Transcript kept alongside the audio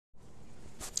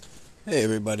Hey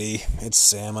everybody, it's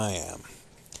Sam I Am.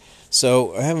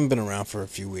 So, I haven't been around for a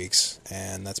few weeks,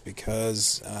 and that's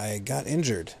because I got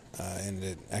injured, and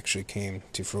it actually came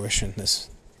to fruition this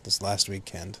last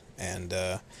weekend. And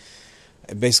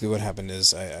basically, what happened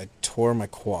is I tore my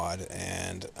quad,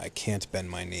 and I can't bend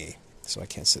my knee, so I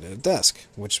can't sit at a desk,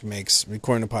 which makes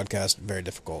recording a podcast very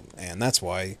difficult. And that's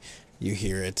why you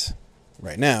hear it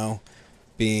right now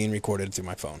being recorded through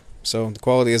my phone. So, the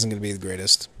quality isn't going to be the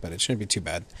greatest, but it shouldn't be too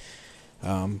bad.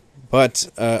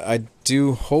 But I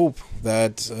do hope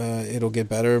that it'll get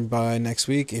better by next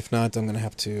week. If not, I'm going to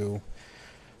have to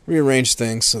rearrange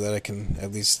things so that I can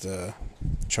at least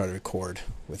try to record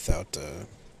without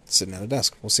sitting at a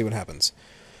desk. We'll see what happens.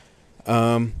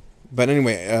 But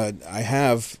anyway, I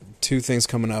have two things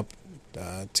coming up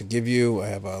to give you. I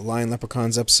have a Lion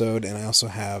Leprechauns episode, and I also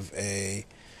have a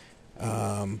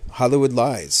Hollywood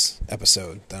Lies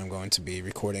episode that I'm going to be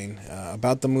recording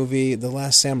about the movie The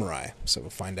Last Samurai. So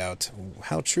we'll find out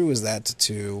how true is that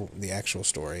to the actual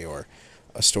story, or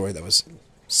a story that was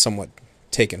somewhat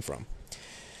taken from.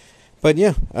 But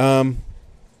yeah,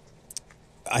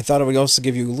 I thought I would also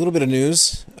give you a little bit of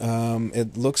news.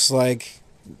 It looks like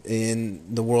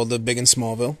in the world of Big and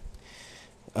Smallville,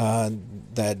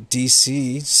 that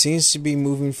DC seems to be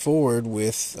moving forward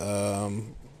with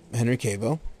Henry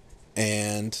Cavill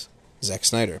and Zack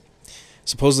Snyder.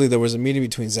 Supposedly there was a meeting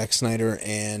between Zack Snyder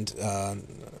and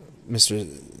Mr.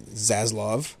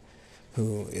 Zaslav,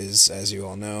 who is, as you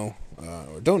all know,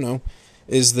 or don't know,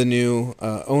 is the new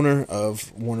owner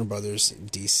of Warner Brothers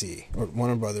DC, or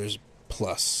Warner Brothers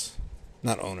Plus.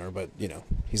 Not owner, but,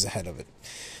 he's the head of it.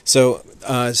 So,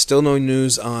 still no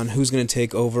news on who's going to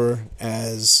take over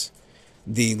as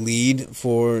the lead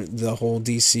for the whole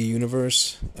DC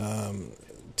universe,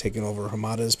 taking over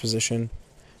Hamada's position.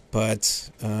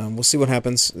 But we'll see what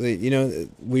happens.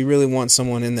 We really want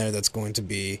someone in there that's going to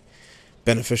be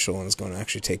beneficial and is going to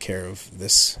actually take care of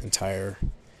this entire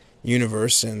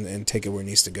universe and take it where it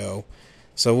needs to go.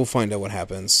 So we'll find out what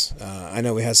happens. I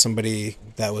know we had somebody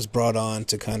that was brought on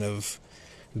to kind of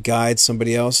guide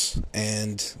somebody else,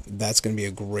 and that's going to be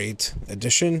a great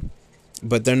addition.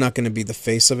 But they're not going to be the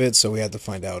face of it, so we have to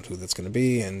find out who that's going to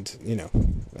be and,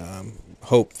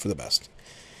 hope for the best.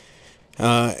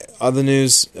 Other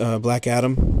news, Black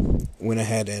Adam went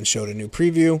ahead and showed a new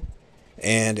preview,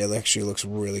 and it actually looks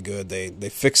really good. They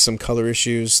fixed some color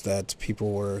issues that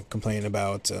people were complaining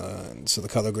about, so the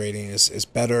color grading is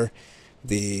better.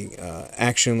 The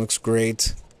action looks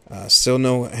great. Still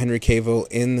no Henry Cavill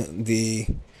in the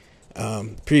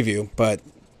preview, but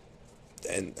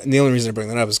and the only reason I bring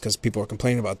that up is because people are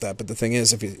complaining about that. But the thing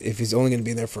is, if he's only going to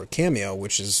be there for a cameo,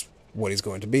 which is what he's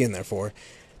going to be in there for,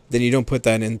 then you don't put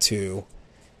that into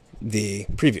the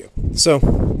preview. So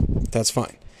that's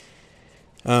fine.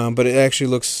 But it actually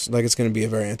looks like it's going to be a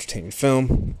very entertaining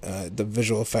film. The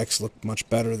visual effects look much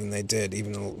better than they did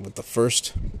even with the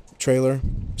first trailer.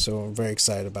 So I'm very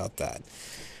excited about that.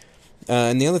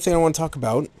 And the other thing I want to talk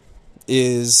about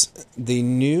is the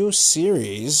new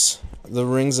series, The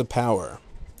Rings of Power.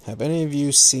 Have any of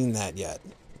you seen that yet?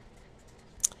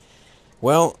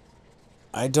 Well,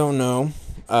 I don't know.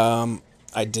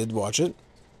 I did watch it.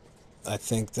 I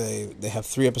think they have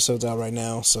 3 episodes out right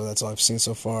now, so that's all I've seen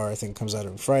so far. I think it comes out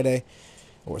on Friday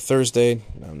or Thursday.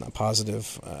 I'm not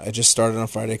positive. I just started on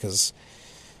Friday because,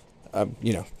 I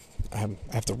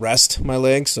have to rest my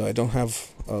legs, so I don't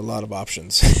have a lot of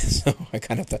options. So I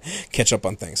kind of have to catch up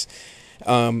on things.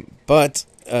 But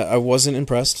I wasn't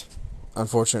impressed,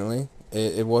 unfortunately.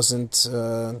 It wasn't,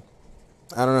 I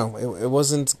don't know, it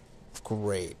wasn't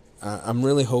great. I'm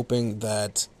really hoping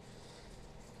that,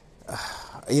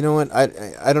 you know what,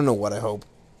 I don't know what I hope.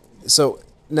 So,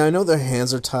 now I know their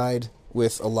hands are tied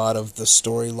with a lot of the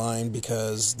storyline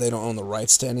because they don't own the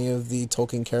rights to any of the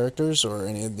Tolkien characters or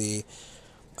any of the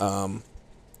what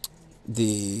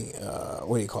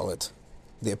do you call it?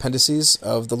 The appendices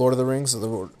of the Lord of the Rings. The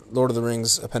Lord of the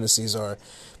Rings appendices are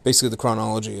basically the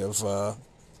chronology of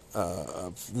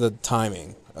the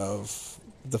timing of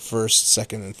the first,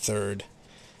 second, and third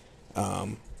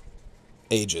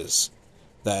ages.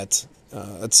 That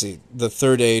let's see, the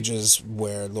third age is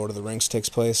where Lord of the Rings takes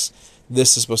place.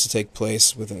 This is supposed to take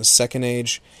place within the second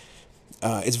age.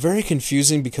 It's very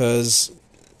confusing because,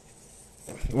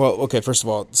 well, okay, first of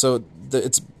all, so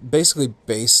it's basically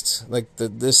based, like,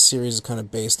 this series is kind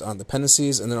of based on the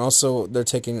appendices, and then also they're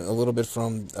taking a little bit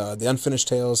from the Unfinished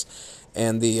Tales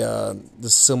and the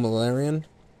Silmarillion.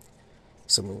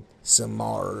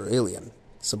 Silmarillion.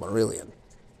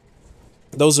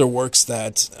 Those are works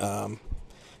that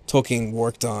Tolkien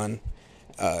worked on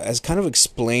as kind of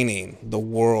explaining the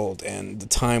world and the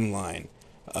timeline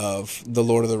of the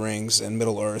Lord of the Rings and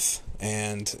Middle Earth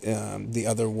and the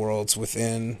other worlds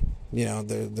within.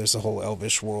 There's a whole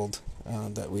Elvish world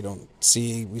that we don't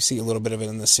see. We see a little bit of it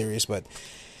in this series, but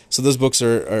so those books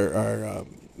are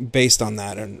based on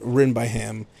that and written by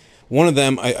him. One of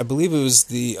them, I believe it was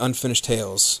the Unfinished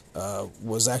Tales,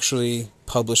 was actually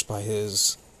published by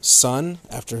his son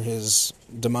after his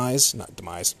demise. Not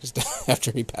demise,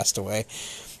 after he passed away.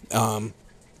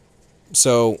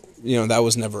 So, that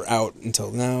was never out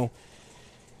until now,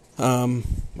 or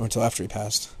until after he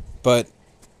passed. But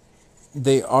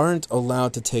they aren't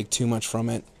allowed to take too much from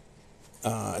it,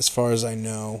 as far as I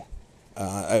know.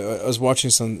 I was watching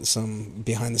some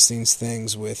behind-the-scenes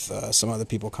things with some other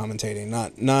people commentating,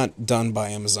 not done by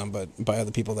Amazon, but by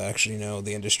other people that actually know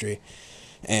the industry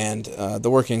and the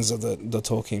workings of the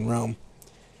Tolkien realm.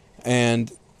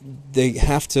 And they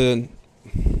have to...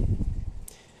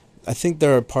 I think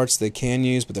there are parts they can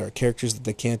use, but there are characters that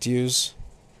they can't use.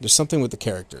 There's something with the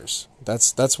characters.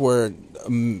 That's where a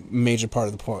major part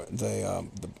of the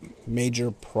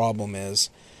major problem is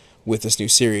with this new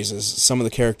series. Is some of the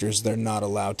characters they're not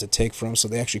allowed to take from, so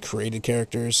they actually created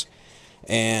characters,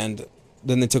 and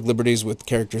then they took liberties with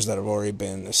characters that have already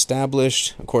been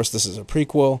established. Of course, this is a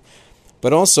prequel,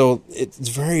 but also it's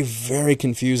very, very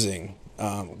confusing.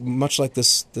 Much like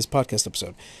this podcast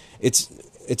episode,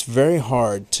 it's very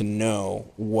hard to know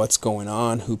what's going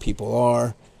on, who people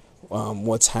are,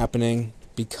 what's happening,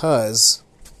 because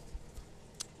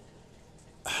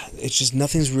it's just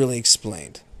nothing's really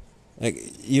explained. Like,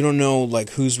 you don't know, like,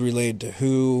 who's related to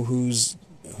who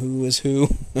is who.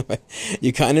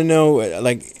 You kind of know,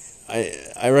 like,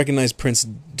 I recognize Prince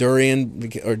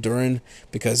Durin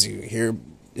because you hear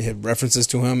references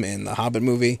to him in the Hobbit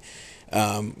movie,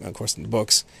 of course in the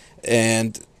books,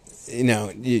 and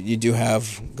you do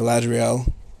have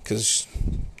Galadriel because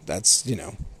that's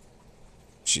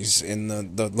she's in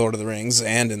the Lord of the Rings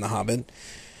and in the Hobbit.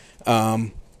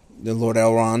 The Lord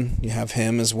Elrond, you have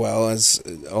him as well as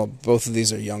both of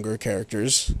these are younger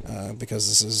characters because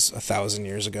this is 1,000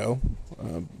 years ago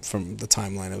from the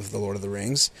timeline of the Lord of the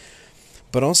Rings.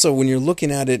 But also when you're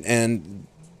looking at it and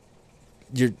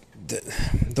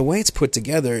the way it's put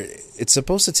together, it's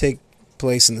supposed to take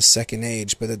place in the Second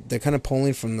Age, but they're kind of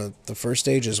pulling from the First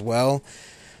Age as well.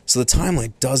 So the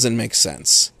timeline doesn't make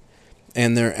sense.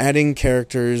 And they're adding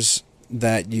characters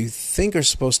that you think are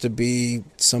supposed to be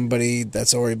somebody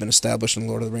that's already been established in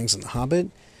Lord of the Rings and The Hobbit,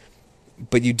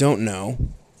 but you don't know,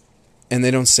 and they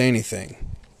don't say anything.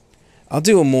 I'll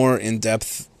do a more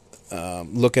in-depth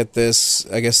look at this,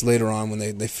 I guess, later on when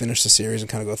they finish the series and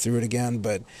kind of go through it again,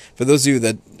 but for those of you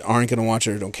that aren't going to watch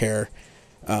it or don't care,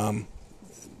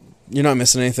 you're not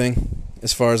missing anything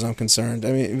as far as I'm concerned.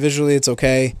 I mean, visually it's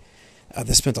okay.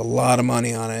 They spent a lot of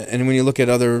money on it, and when you look at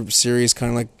other series, kind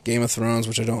of like Game of Thrones,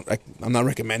 which I'm not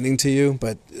recommending to you,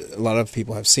 but a lot of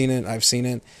people have seen it. I've seen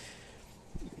it.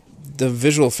 The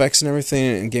visual effects and everything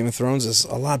in Game of Thrones is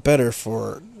a lot better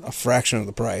for a fraction of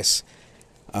the price.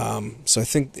 So I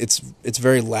think it's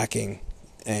very lacking,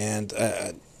 and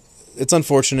it's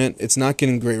unfortunate. It's not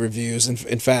getting great reviews.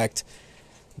 In fact,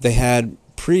 they had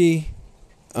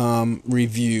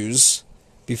reviews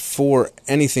before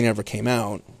anything ever came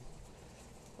out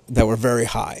that were very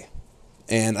high.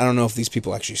 And I don't know if these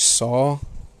people actually saw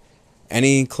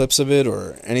any clips of it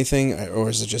or anything, or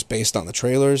is it just based on the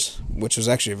trailers, which was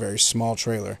actually a very small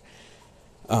trailer.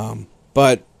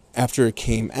 But after it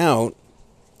came out,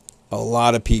 a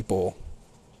lot of people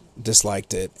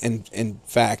disliked it. And in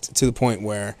fact, to the point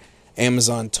where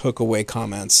Amazon took away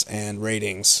comments and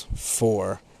ratings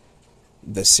for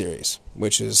this series,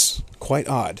 which is quite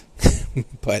odd.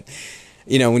 But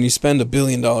when you spend $1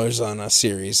 billion on a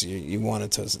series, you want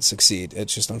it to succeed.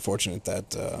 It's just unfortunate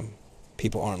that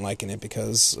people aren't liking it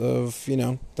because of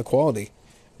the quality,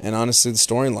 and honestly, the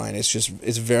storyline.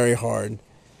 It's very hard.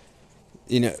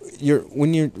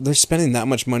 They're spending that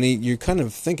much money, you're kind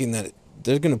of thinking that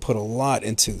they're going to put a lot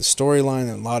into the storyline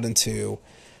and a lot into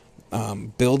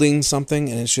building something,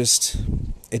 and it's just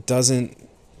it doesn't.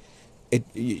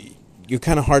 You're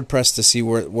kind of hard pressed to see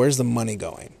where's the money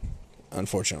going.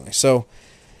 Unfortunately. So,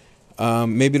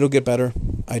 maybe it'll get better.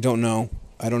 I don't know.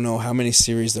 I don't know how many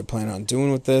series they're planning on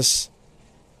doing with this.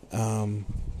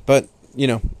 But,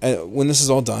 when this is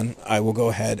all done, I will go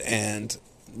ahead and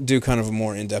do kind of a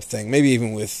more in-depth thing. Maybe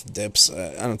even with Dips.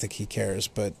 I don't think he cares,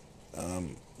 but,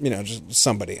 just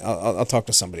somebody. I'll talk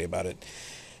to somebody about it.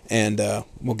 And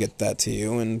we'll get that to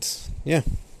you. And, yeah,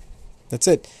 that's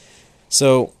it.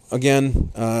 So,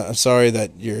 again, I'm sorry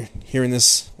that you're hearing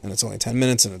this, and it's only 10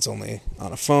 minutes, and it's only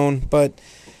on a phone, but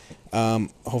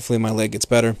hopefully my leg gets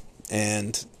better,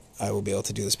 and I will be able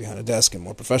to do this behind a desk and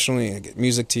more professionally and get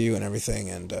music to you and everything.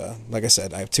 And like I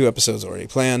said, I have 2 episodes already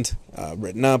planned,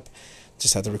 written up,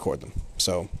 just have to record them.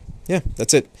 So, yeah,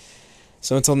 that's it.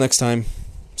 So until next time,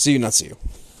 see you, not see you.